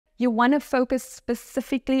You want to focus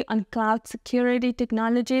specifically on cloud security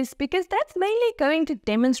technologies because that's mainly going to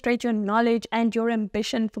demonstrate your knowledge and your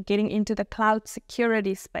ambition for getting into the cloud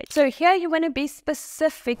security space. So here you want to be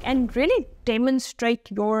specific and really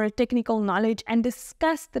demonstrate your technical knowledge and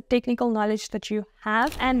discuss the technical knowledge that you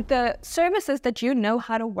have and the services that you know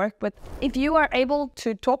how to work with. If you are able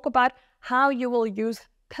to talk about how you will use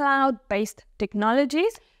cloud-based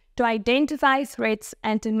technologies to identify threats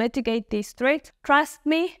and to mitigate these threats, trust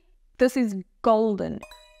me, this is golden.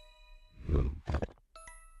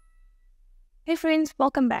 Hey friends,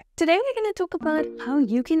 welcome back. Today we're going to talk about how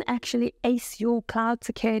you can actually ace your cloud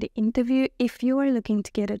security interview if you are looking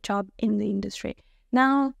to get a job in the industry.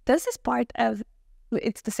 Now, this is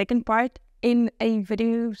it's the second part in a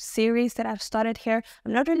video series that I've started here.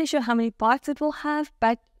 I'm not really sure how many parts it will have,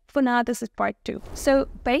 but for now, this is part 2. So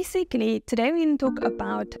basically, today we're going to talk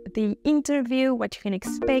about the interview, what you can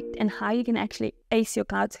expect, and how you can actually ace your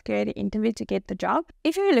cloud security interview to get the job.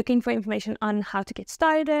 If you're looking for information on how to get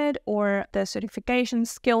started or the certification,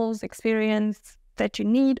 skills, experience that you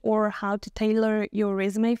need, or how to tailor your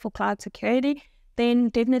resume for cloud security, then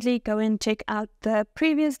definitely go and check out the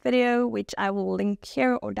previous video, which I will link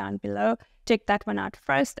here or down below. Check that one out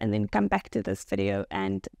first and then come back to this video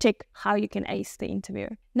and check how you can ace the interview.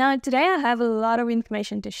 Now, today I have a lot of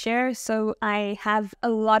information to share, so I have a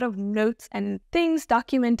lot of notes and things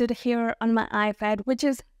documented here on my iPad, which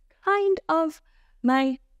is kind of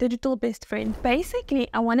my digital best friend. Basically,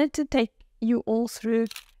 I wanted to take you all through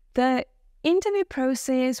the interview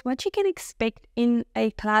process, what you can expect in a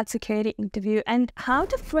cloud security interview, and how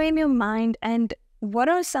to frame your mind and what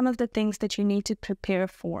are some of the things that you need to prepare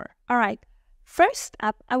for. All right. First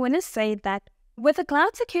up, I want to say that with a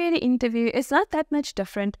cloud security interview, it's not that much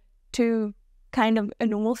different to kind of a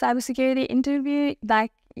normal cybersecurity interview.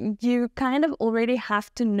 Like, you kind of already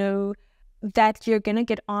have to know that you're going to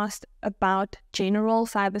get asked about general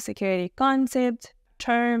cybersecurity concepts,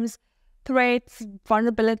 terms, threats,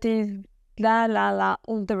 vulnerabilities,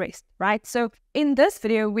 all the rest, right? So in this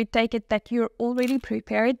video, we take it that you're already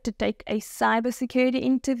prepared to take a cybersecurity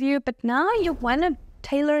interview, but now you want to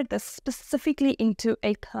tailor this specifically into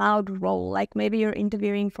a cloud role. Like maybe you're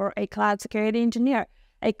interviewing for a cloud security engineer,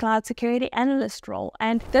 a cloud security analyst role.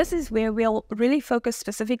 And this is where we'll really focus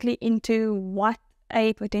specifically into what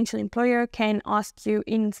a potential employer can ask you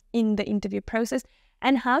in the interview process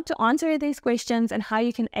and how to answer these questions and how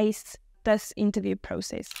you can ace this interview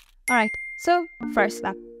process. All right, so first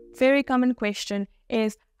up, very common question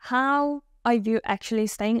is, how are you actually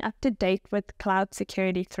staying up to date with cloud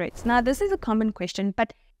security threats? Now, this is a common question,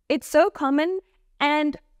 but it's so common,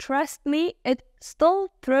 and trust me, it still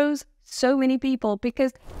throws so many people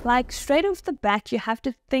because, like, straight off the bat, you have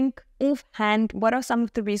to think offhand, what are some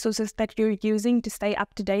of the resources that you're using to stay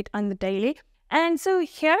up to date on the daily? And so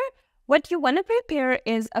here, what you want to prepare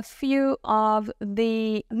is a few of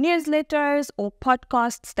the newsletters or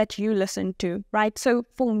podcasts that you listen to, right? So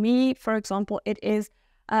for me, for example, it is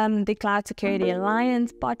the Cloud Security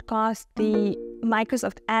Alliance podcast, the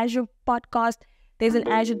Microsoft Azure podcast, there's an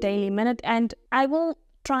Azure Daily Minute, and I will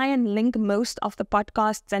try and link most of the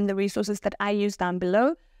podcasts and the resources that I use down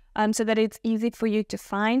below so that it's easy for you to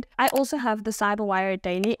find. I also have the CyberWire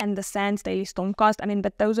Daily and the SANS Daily Stormcast.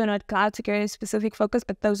 But those are not cloud security specific focus,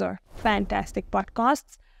 but those are fantastic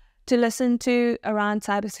podcasts to listen to around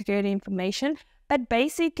cybersecurity information. But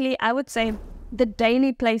basically, I would say the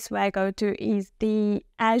daily place where I go to is the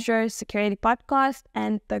Azure Security Podcast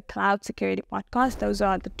and the Cloud Security Podcast. Those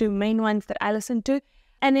are the two main ones that I listen to.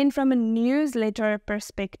 And then from a newsletter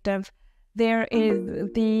perspective, there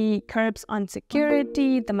is the Curbs on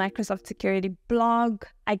Security, the Microsoft Security blog.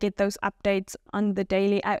 I get those updates on the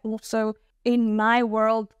daily. I also, in my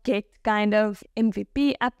world, get kind of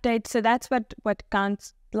MVP updates. So that's what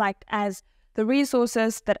counts like as the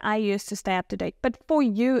resources that I use to stay up to date. But for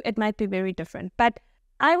you, it might be very different. But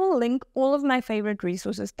I will link all of my favorite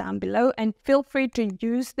resources down below, and feel free to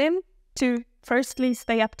use them to firstly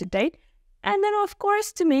stay up to date, and then of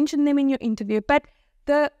course to mention them in your interview. But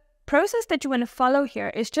the process that you want to follow here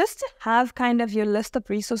is just to have kind of your list of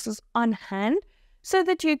resources on hand so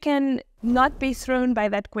that you can not be thrown by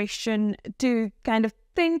that question to kind of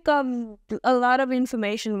think of a lot of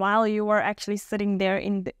information while you are actually sitting there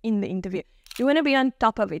in the interview. You want to be on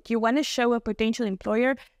top of it. You want to show a potential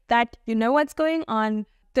employer that you know what's going on.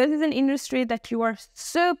 This is an industry that you are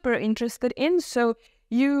super interested in, so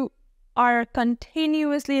you are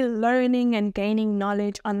continuously learning and gaining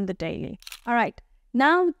knowledge on the daily. All right,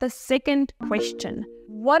 now the second question.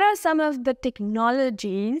 What are some of the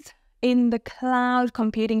technologies in the cloud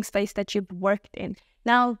computing space that you've worked in?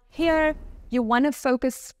 Now here, you want to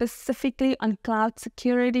focus specifically on cloud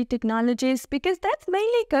security technologies because that's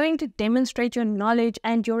mainly going to demonstrate your knowledge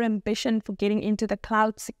and your ambition for getting into the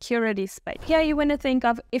cloud security space. Here you want to think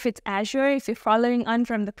of if it's Azure. If you're following on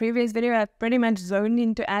from the previous video, I've pretty much zoned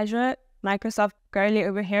into Azure, Microsoft girly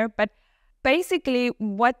over here. But basically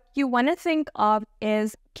what you want to think of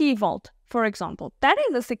is Key Vault. For example, that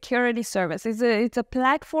is a security service. It's a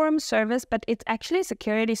platform service, but it's actually a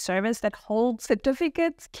security service that holds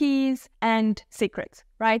certificates, keys, and secrets,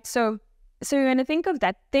 right? So you're going to think of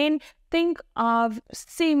that. Then think of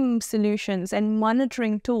SIEM solutions and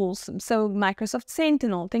monitoring tools. So Microsoft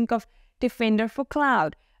Sentinel, think of Defender for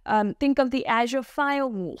Cloud. Think of the Azure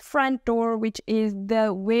Firewall, Front Door, which is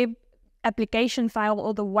the web application file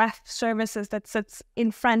or the WAF services that sits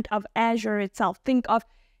in front of Azure itself. Think of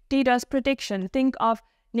DDoS protection, think of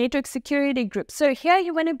network security groups. So here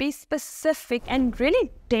you want to be specific and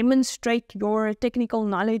really demonstrate your technical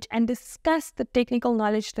knowledge and discuss the technical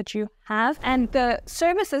knowledge that you have and the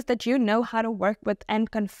services that you know how to work with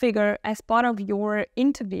and configure as part of your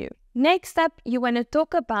interview. Next up, you want to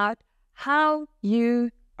talk about how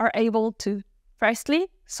you are able to, firstly,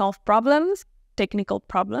 solve problems, technical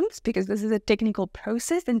problems, because this is a technical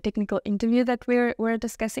process and technical interview that we're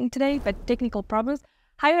discussing today, but technical problems.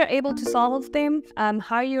 How you're able to solve them,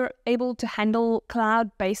 how you're able to handle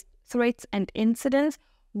cloud-based threats and incidents,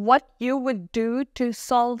 what you would do to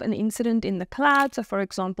solve an incident in the cloud. So for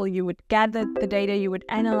example, you would gather the data, you would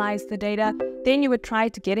analyze the data, then you would try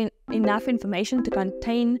to get enough information to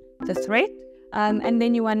contain the threat, and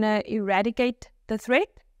then you want to eradicate the threat.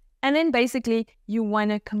 And then basically you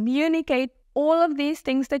want to communicate all of these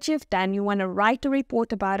things that you've done. You want to write a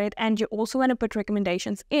report about it, and you also want to put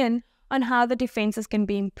recommendations in on how the defenses can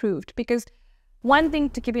be improved. Because one thing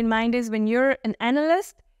to keep in mind is when you're an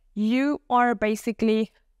analyst, you are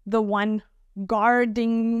basically the one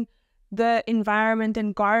guarding the environment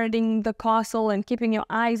and guarding the castle and keeping your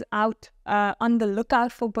eyes out on the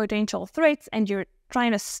lookout for potential threats, and you're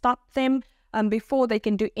trying to stop them before they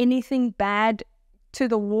can do anything bad to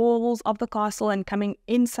the walls of the castle and coming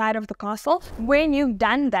inside of the castle. When you've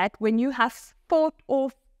done that, when you have fought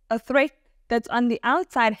off a threat that's on the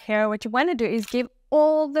outside here, what you want to do is give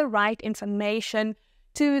all the right information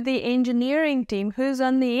to the engineering team who's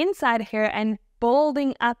on the inside here and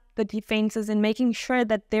building up the defenses and making sure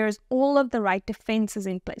that there's all of the right defenses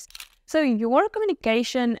in place. So your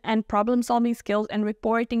communication and problem solving skills and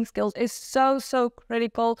reporting skills is so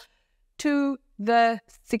critical to the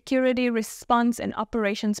security response and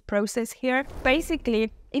operations process here.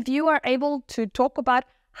 Basically, if you are able to talk about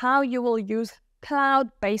how you will use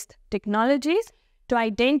cloud-based technologies to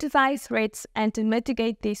identify threats and to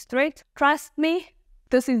mitigate these threats, trust me,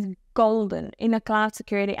 this is golden in a cloud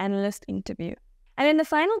security analyst interview. And then the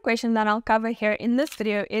final question that I'll cover here in this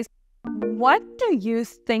video is, what do you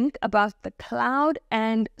think about the cloud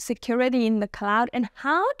and security in the cloud, and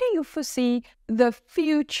how do you foresee the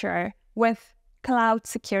future with cloud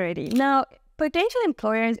security? Now, potential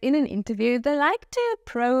employers in an interview, they like to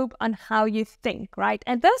probe on how you think, right?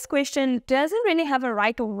 And this question doesn't really have a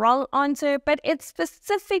right or wrong answer, but it's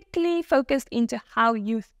specifically focused into how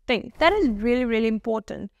you think. That is really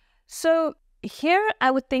important. So here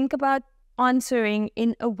I would think about answering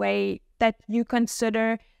in a way that you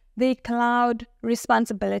consider the cloud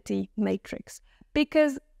responsibility matrix.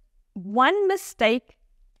 Because one mistake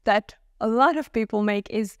that a lot of people make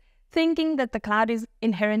is thinking that the cloud is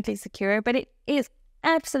inherently secure, but it is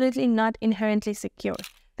absolutely not inherently secure.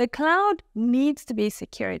 The cloud needs to be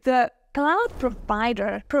secure. The cloud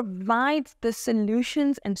provider provides the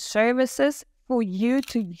solutions and services for you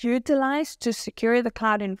to utilize to secure the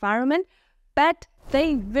cloud environment, but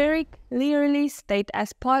they very clearly state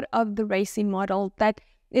as part of the RACI model that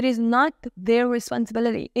it is not their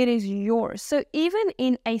responsibility, it is yours. So even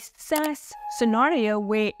in a SaaS scenario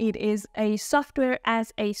where it is a software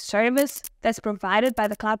as a service that's provided by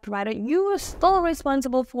the cloud provider, you are still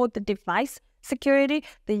responsible for the device security,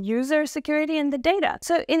 the user security, and the data.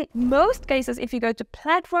 So in most cases, if you go to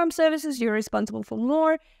platform services, you're responsible for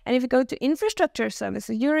more. And if you go to infrastructure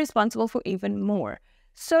services, you're responsible for even more.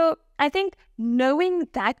 So I think knowing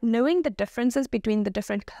the differences between the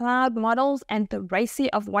different cloud models and the RACI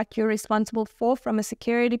of what you're responsible for from a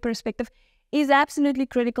security perspective is absolutely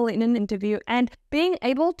critical in an interview, and being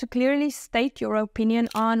able to clearly state your opinion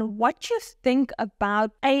on what you think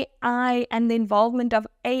about AI and the involvement of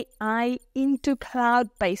AI into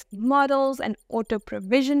cloud-based models and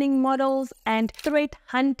auto-provisioning models and threat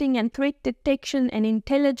hunting and threat detection and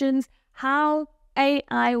intelligence, how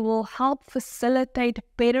AI will help facilitate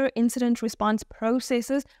better incident response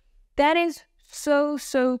processes. That is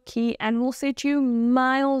so key and will set you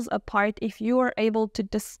miles apart if you are able to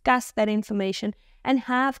discuss that information and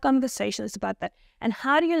have conversations about that. And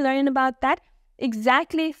how do you learn about that?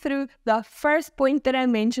 Exactly through the first point that I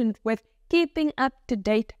mentioned, with keeping up to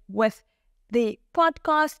date with the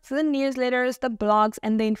podcasts, the newsletters, the blogs,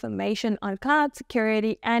 and the information on cloud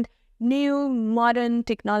security and new modern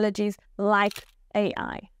technologies like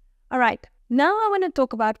AI. All right, now I want to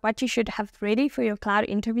talk about what you should have ready for your cloud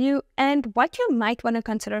interview and what you might want to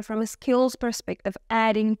consider from a skills perspective,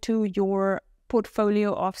 adding to your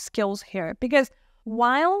portfolio of skills here. Because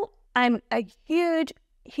while I'm a huge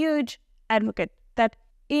advocate that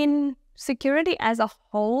in security as a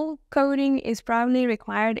whole, coding is probably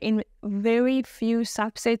required in very few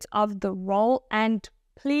subsets of the role, and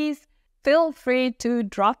please feel free to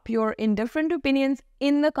drop your indifferent opinions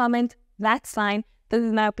in the comments. That's fine. This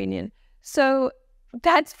is my opinion. So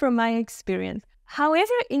that's from my experience.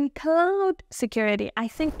 However, in cloud security, I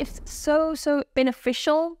think it's so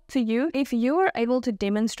beneficial to you if you are able to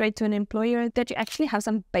demonstrate to an employer that you actually have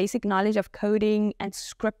some basic knowledge of coding and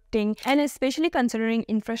scripting, and especially considering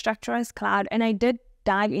infrastructure as cloud. And I did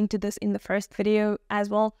dive into this in the first video as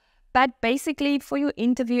well. But basically, for your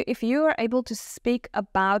interview, if you are able to speak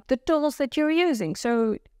about the tools that you're using.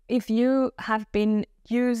 So if you have been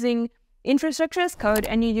using infrastructure as code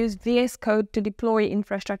and you use VS Code to deploy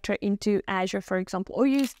infrastructure into Azure, for example, or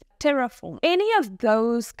use Terraform, any of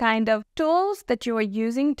those kind of tools that you are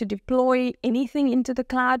using to deploy anything into the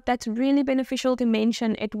cloud, that's really beneficial to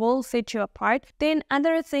mention. It will set you apart. Then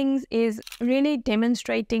other things is really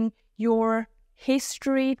demonstrating your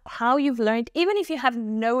history, how you've learned, even if you have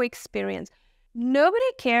no experience. Nobody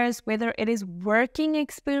cares whether it is working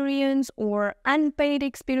experience or unpaid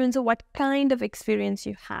experience or what kind of experience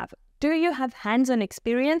you have. Do you have hands-on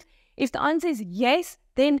experience? If the answer is yes,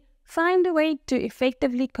 then find a way to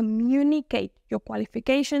effectively communicate your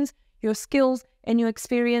qualifications, your skills, and your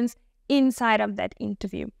experience inside of that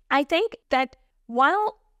interview. I think that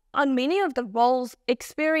while on many of the roles,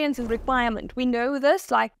 experience is a requirement. We know this,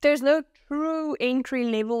 like there's no true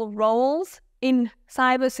entry-level roles in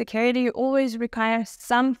cybersecurity. You always require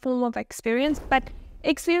some form of experience, but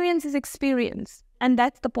experience is experience. And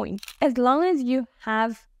that's the point. As long as you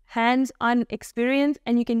have hands-on experience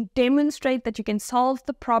and you can demonstrate that you can solve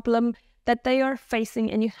the problem that they are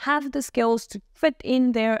facing and you have the skills to fit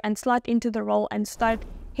in there and slot into the role and start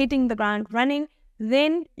hitting the ground running,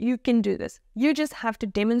 then you can do this. You just have to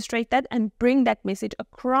demonstrate that and bring that message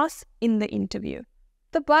across in the interview.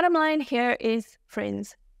 The bottom line here is,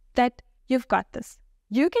 friends, that you've got this.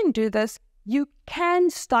 You can do this. You can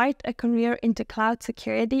start a career into cloud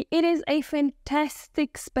security. It is a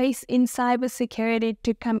fantastic space in cybersecurity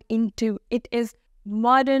to come into. It is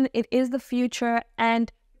modern, it is the future,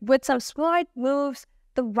 and with some smart moves,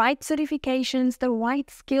 the right certifications, the right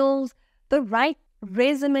skills, the right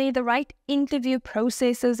resume, the right interview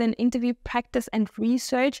processes and interview practice and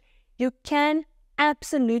research, you can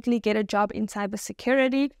absolutely get a job in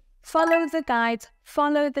cybersecurity. Follow the guides,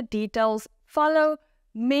 follow the details, follow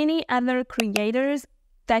many other creators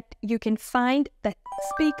that you can find that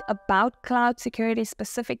speak about cloud security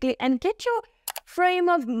specifically, and get your frame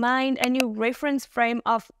of mind and your reference frame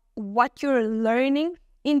of what you're learning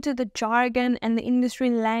into the jargon and the industry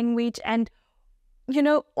language and, you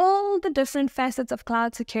know, all the different facets of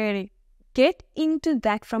cloud security. Get into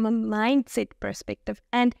that from a mindset perspective.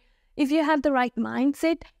 And if you have the right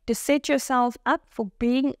mindset to set yourself up for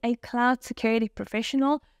being a cloud security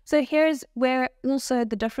professional, so here's where also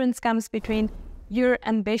the difference comes between you're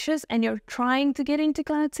ambitious and you're trying to get into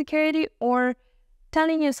cloud security, or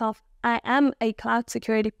telling yourself, I am a cloud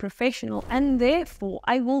security professional and therefore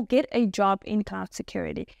I will get a job in cloud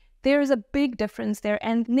security. There is a big difference there,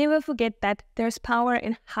 and never forget that there's power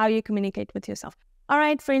in how you communicate with yourself. All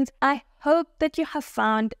right, friends, I hope that you have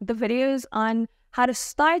found the videos on how to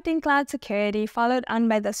start in cloud security, followed on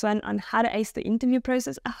by this one on how to ace the interview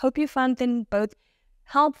process. I hope you found them both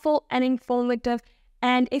helpful and informative.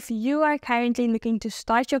 And if you are currently looking to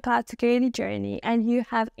start your cloud security journey and you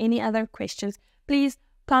have any other questions, please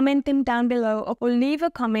comment them down below or leave a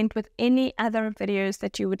comment with any other videos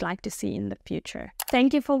that you would like to see in the future.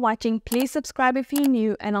 Thank you for watching. Please subscribe if you're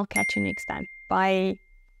new, and I'll catch you next time. Bye.